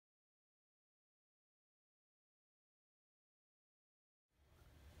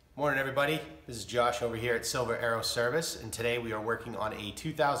Morning everybody, this is Josh over here at Silver Arrow Service, and today we are working on a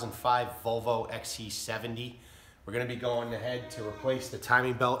 2005 Volvo XC70. We're going to be going ahead to replace the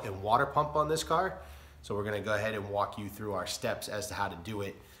timing belt and water pump on this car. So we're going to go ahead and walk you through our steps as to how to do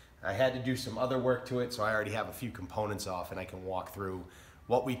it. I had to do some other work to it, so I already have a few components off and I can walk through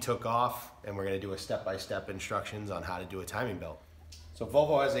what we took off, and we're going to do a step-by-step instructions on how to do a timing belt. So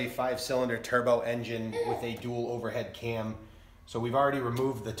Volvo has a 5-cylinder turbo engine with a dual overhead cam. So we've already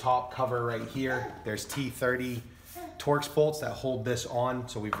removed the top cover right here. There's T30 Torx bolts that hold this on.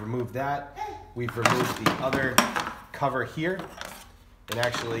 So we've removed that. We've removed the other cover here. And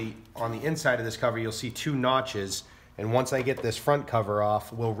actually on the inside of this cover, you'll see 2 notches. And once I get this front cover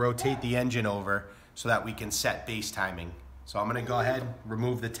off, we'll rotate the engine over so that we can set base timing. So I'm gonna go ahead,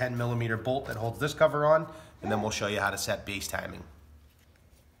 remove the 10mm bolt that holds this cover on, and then we'll show you how to set base timing.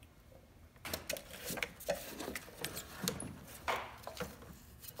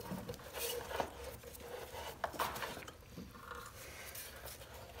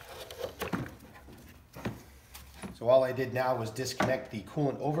 So all I did now was disconnect the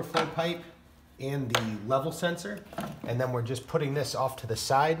coolant overflow pipe and the level sensor, and then we're just putting this off to the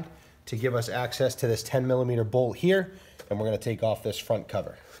side to give us access to this 10mm bolt here, and we're going to take off this front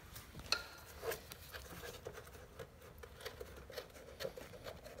cover.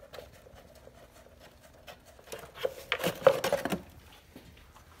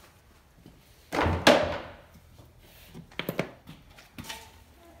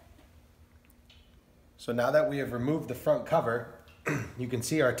 So now that we have removed the front cover, you can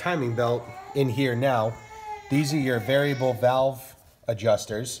see our timing belt in here now. These are your variable valve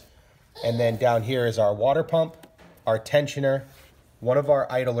adjusters. And then down here is our water pump, our tensioner, one of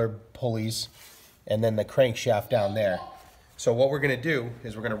our idler pulleys, and then the crankshaft down there. So what we're gonna do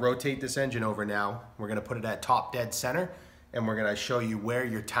is we're gonna rotate this engine over now. We're gonna put it at top dead center, and we're gonna show you where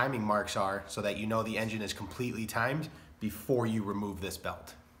your timing marks are so that you know the engine is completely timed before you remove this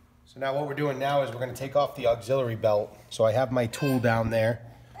belt. So now what we're doing now is we're going to take off the auxiliary belt. So I have my tool down there.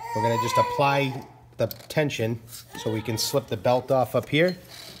 We're going to just apply the tension so we can slip the belt off up here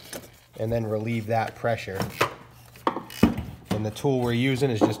and then relieve that pressure. And the tool we're using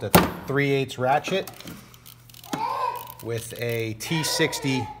is just a 3/8 ratchet with a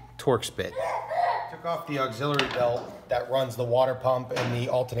T60 Torx bit. Took off the auxiliary belt that runs the water pump and the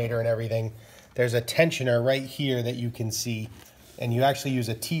alternator and everything. There's a tensioner right here that you can see. And you actually use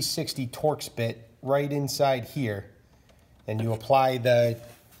a T60 Torx bit right inside here, and you apply the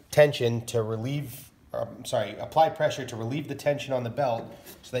tension to relieve, apply pressure to relieve the tension on the belt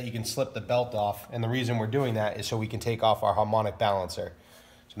so that you can slip the belt off. And the reason we're doing that is so we can take off our harmonic balancer.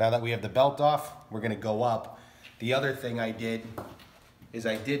 So now that we have the belt off, we're gonna go up. The other thing I did is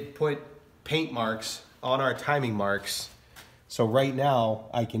I did put paint marks on our timing marks. So right now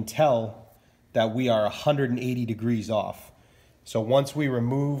I can tell that we are 180 degrees off. So once we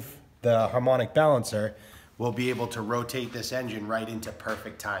remove the harmonic balancer, we'll be able to rotate this engine right into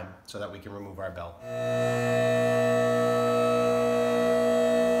perfect time so that we can remove our belt.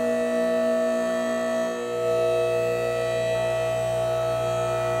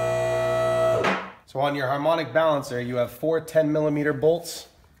 So on your harmonic balancer, you have 4 10mm bolts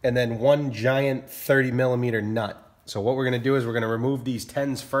and then 1 giant 30mm nut. So what we're gonna do is we're gonna remove these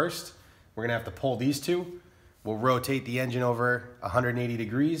 10s first. We're gonna have to pull these 2. We'll rotate the engine over 180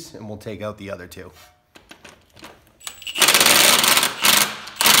 degrees and we'll take out the other 2.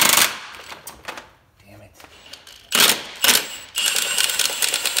 Damn it.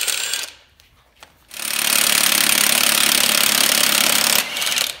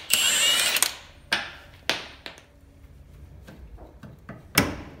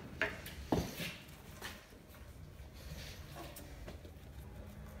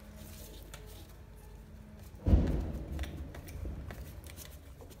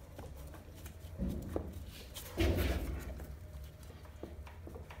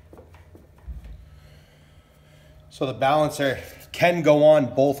 So the balancer can go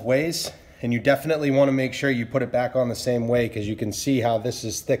on both ways, and you definitely want to make sure you put it back on the same way because you can see how this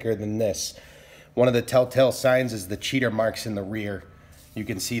is thicker than this. One of the telltale signs is the cheater marks in the rear. You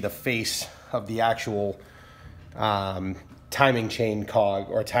can see the face of the actual timing chain cog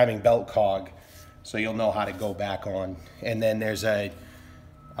or timing belt cog, so you'll know how to go back on. And then there's a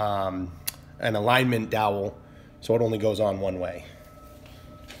an alignment dowel, so it only goes on one way.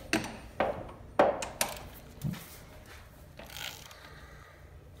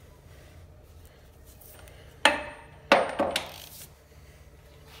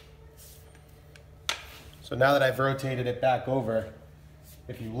 So now that I've rotated it back over,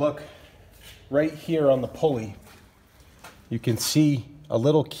 if you look right here on the pulley, you can see a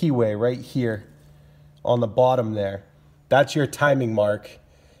little keyway right here on the bottom there. That's your timing mark,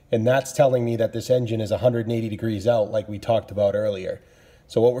 and that's telling me that this engine is 180 degrees out like we talked about earlier.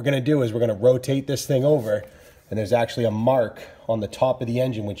 So what we're gonna do is we're gonna rotate this thing over, and there's actually a mark on the top of the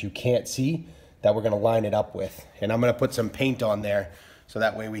engine which you can't see that we're gonna line it up with. And I'm gonna put some paint on there so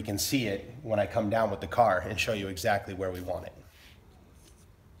that way we can see it when I come down with the car and show you exactly where we want it.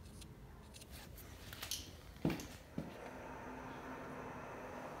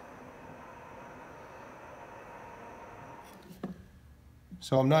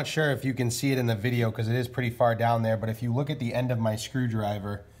 So I'm not sure if you can see it in the video because it is pretty far down there, but if you look at the end of my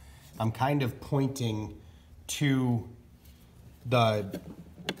screwdriver, I'm kind of pointing to the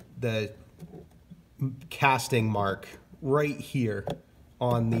casting mark right here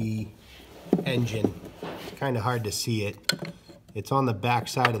on the engine. It's kind of hard to see it. It's on the back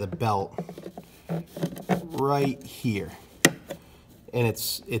side of the belt right here. And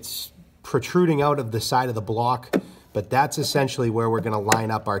it's protruding out of the side of the block, but that's essentially where we're gonna line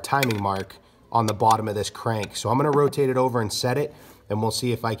up our timing mark on the bottom of this crank. So I'm gonna rotate it over and set it, and we'll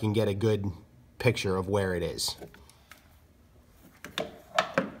see if I can get a good picture of where it is.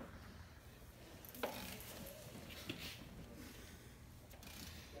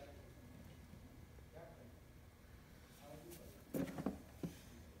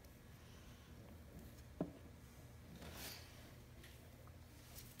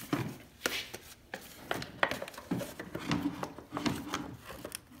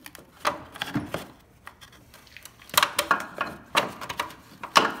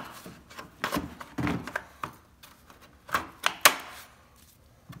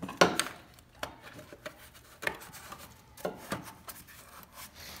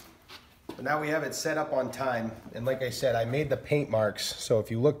 So now we have it set up on time, and like I said, I made the paint marks, so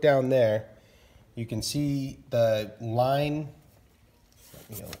if you look down there, you can see the line,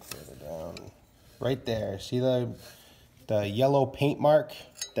 let me look further down, right there. See the yellow paint mark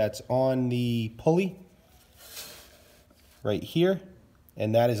that's on the pulley? Right here,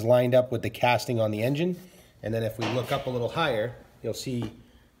 and that is lined up with the casting on the engine. And then if we look up a little higher, you'll see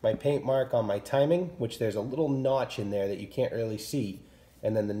my paint mark on my timing, which there's a little notch in there that you can't really see,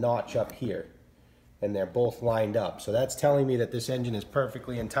 and then the notch up here, and they're both lined up. So that's telling me that this engine is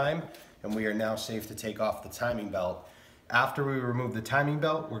perfectly in time, and we are now safe to take off the timing belt. After we remove the timing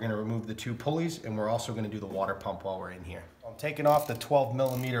belt, we're gonna remove the two pulleys, and we're also gonna do the water pump while we're in here. I'm taking off the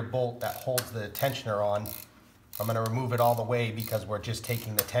 12mm bolt that holds the tensioner on. I'm gonna remove it all the way because we're just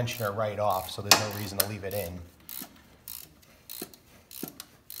taking the tensioner right off, so there's no reason to leave it in.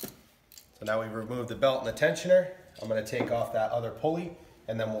 So now we've removed the belt and the tensioner. I'm gonna take off that other pulley,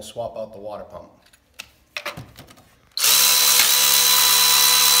 and then we'll swap out the water pump.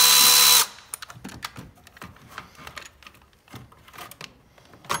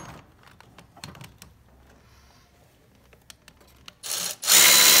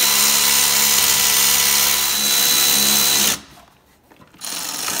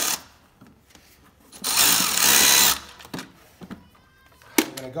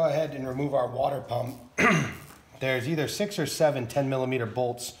 I'm gonna go ahead and remove our water pump. There's either 6 or 7 10mm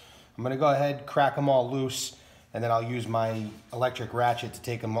bolts. I'm gonna go ahead, crack them all loose, and then I'll use my electric ratchet to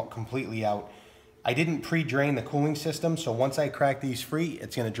take them completely out. I didn't pre-drain the cooling system, so once I crack these free,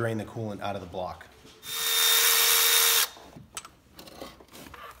 it's gonna drain the coolant out of the block.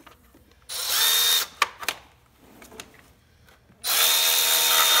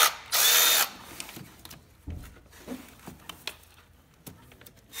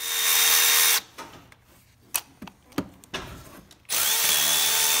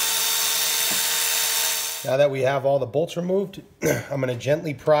 Now that we have all the bolts removed, I'm going to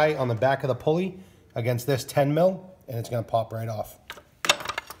gently pry on the back of the pulley against this 10mm, and it's going to pop right off.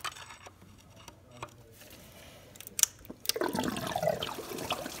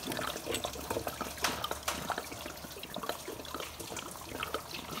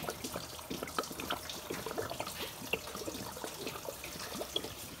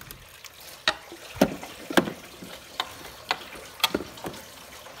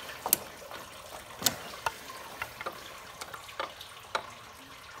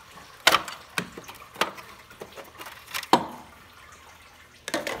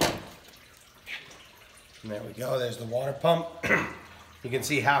 And there we go, there's the water pump. You can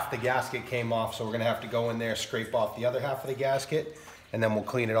see half the gasket came off, so we're gonna have to go in there, scrape off the other half of the gasket, and then we'll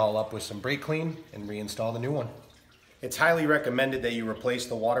clean it all up with some brake clean and reinstall the new one. It's highly recommended that you replace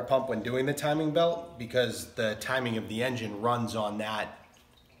the water pump when doing the timing belt because the timing of the engine runs on that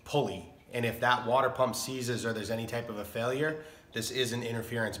pulley. And if that water pump seizes or there's any type of a failure, This is an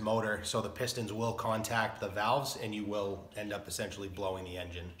interference motor, so the pistons will contact the valves and you will end up essentially blowing the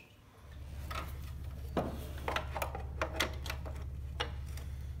engine.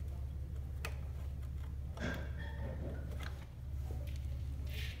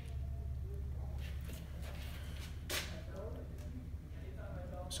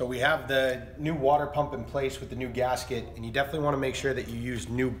 So we have the new water pump in place with the new gasket, and you definitely want to make sure that you use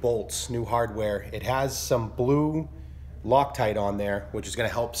new bolts, new hardware. It has some blue Loctite on there, which is going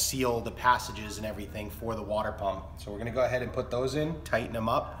to help seal the passages and everything for the water pump. So we're going to go ahead and put those in, tighten them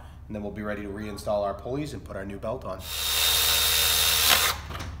up, and then we'll be ready to reinstall our pulleys and put our new belt on.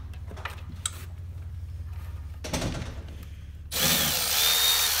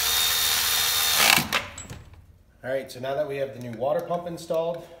 All right, so now that we have the new water pump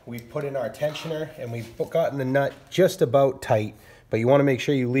installed, we've put in our tensioner and we've gotten the nut just about tight, but you wanna make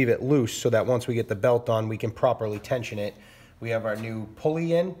sure you leave it loose so that once we get the belt on, we can properly tension it. We have our new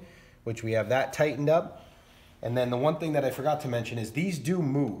pulley in, which we have that tightened up. And then the one thing that I forgot to mention is these do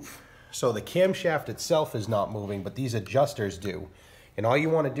move. So the camshaft itself is not moving, but these adjusters do. And all you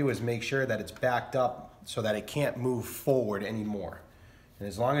wanna do is make sure that it's backed up so that it can't move forward anymore. And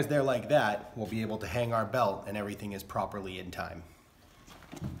as long as they're like that, we'll be able to hang our belt and everything is properly in time.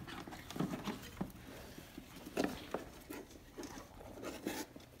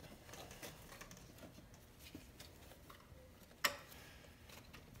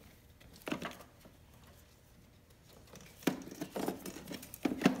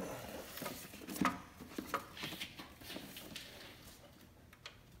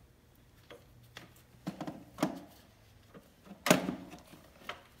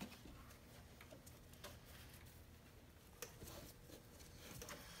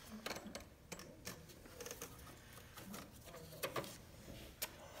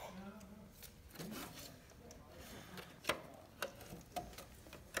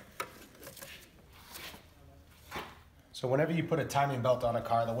 So whenever you put a timing belt on a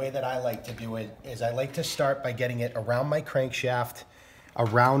car, the way that I like to do it is I like to start by getting it around my crankshaft,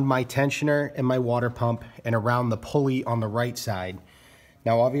 around my tensioner and my water pump, and around the pulley on the right side.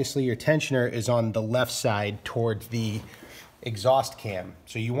 Now obviously your tensioner is on the left side towards the exhaust cam.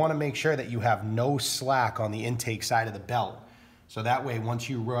 So you want to make sure that you have no slack on the intake side of the belt. So that way once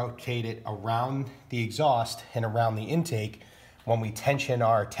you rotate it around the exhaust and around the intake, when we tension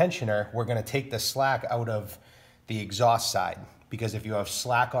our tensioner, we're going to take the slack out of the exhaust side, because if you have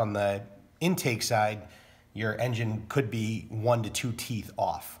slack on the intake side, your engine could be 1 to 2 teeth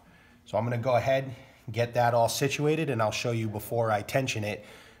off. So I'm going to go ahead, get that all situated, and I'll show you before I tension it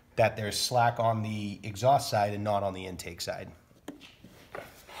that there's slack on the exhaust side and not on the intake side.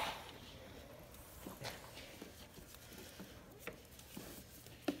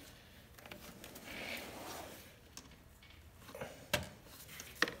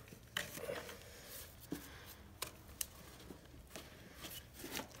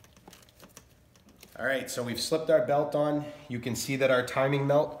 All right, so we've slipped our belt on. You can see that our timing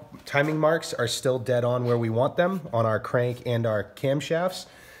marks are still dead on where we want them on our crank and our camshafts.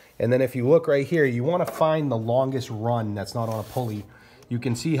 And then if you look right here, you want to find the longest run that's not on a pulley. You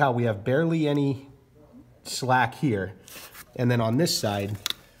can see how we have barely any slack here. And then on this side,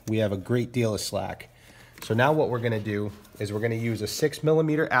 we have a great deal of slack. So now what we're going to do is we're going to use a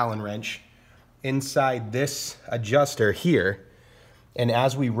 6mm Allen wrench inside this adjuster here. And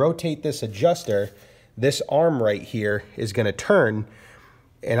as we rotate this adjuster, this arm right here is going to turn,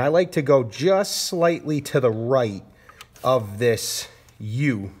 and I like to go just slightly to the right of this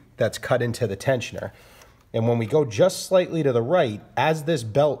U that's cut into the tensioner. And when we go just slightly to the right, as this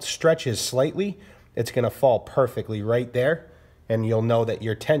belt stretches slightly, it's going to fall perfectly right there, and you'll know that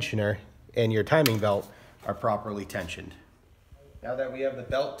your tensioner and your timing belt are properly tensioned. Now that we have the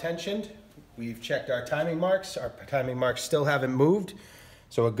belt tensioned, we've checked our timing marks. Our timing marks still haven't moved.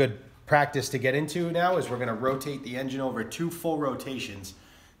 So a good practice to get into now is we're going to rotate the engine over 2 full rotations.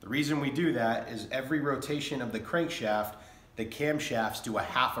 The reason we do that is every rotation of the crankshaft, the camshafts do a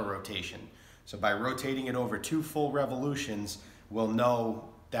half a rotation. So by rotating it over 2 full revolutions, we'll know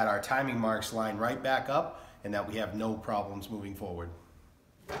that our timing marks line right back up and that we have no problems moving forward.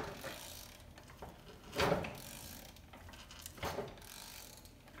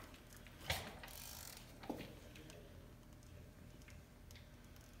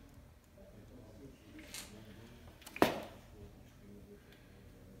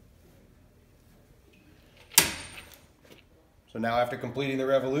 So now after completing the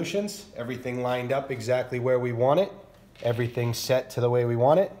revolutions, everything lined up exactly where we want it. Everything's set to the way we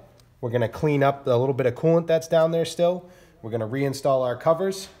want it. We're gonna clean up the little bit of coolant that's down there still. We're gonna reinstall our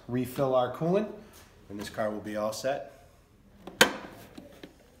covers, refill our coolant, and this car will be all set.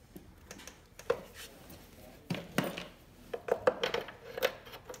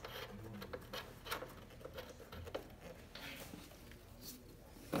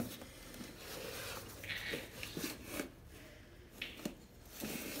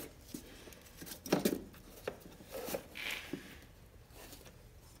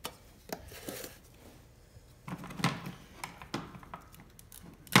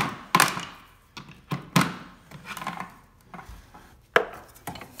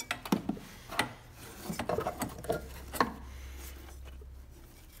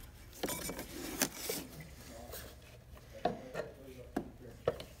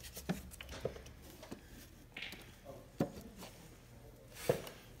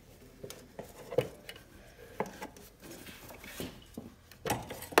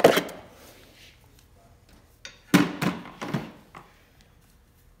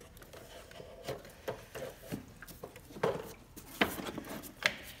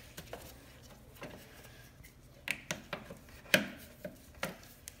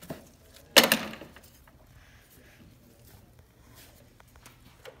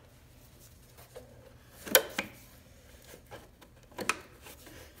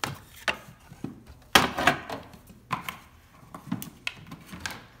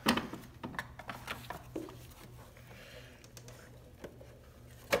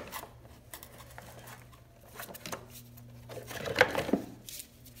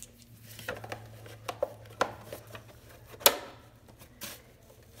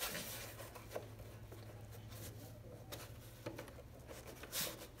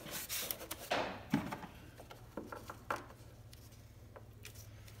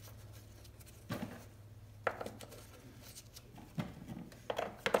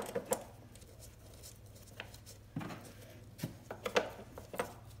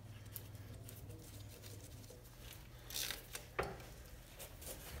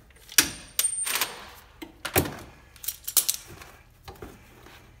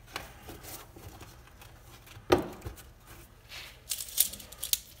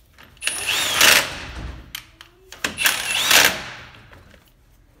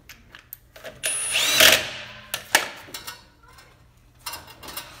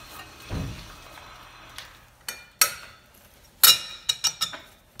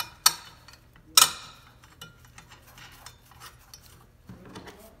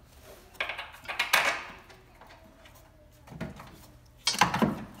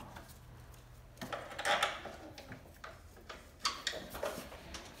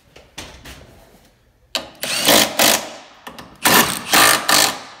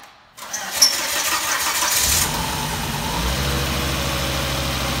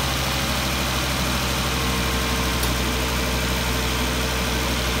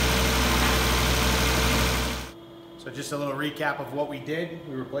 recap of what we did,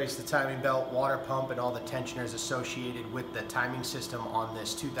 we replaced the timing belt, water pump, and all the tensioners associated with the timing system on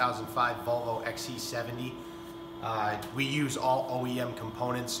this 2005 Volvo XC70. We use all OEM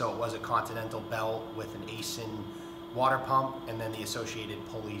components, so it was a Continental belt with an ASIN water pump and then the associated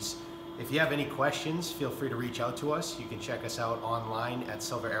pulleys. If you have any questions, feel free to reach out to us. You can check us out online at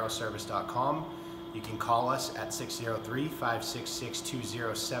silveraeroservice.com. You can call us at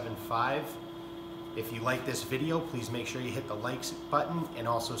 603-566-2075. If you like this video, please make sure you hit the likes button and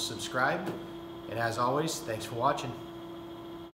also subscribe. And as always, thanks for watching.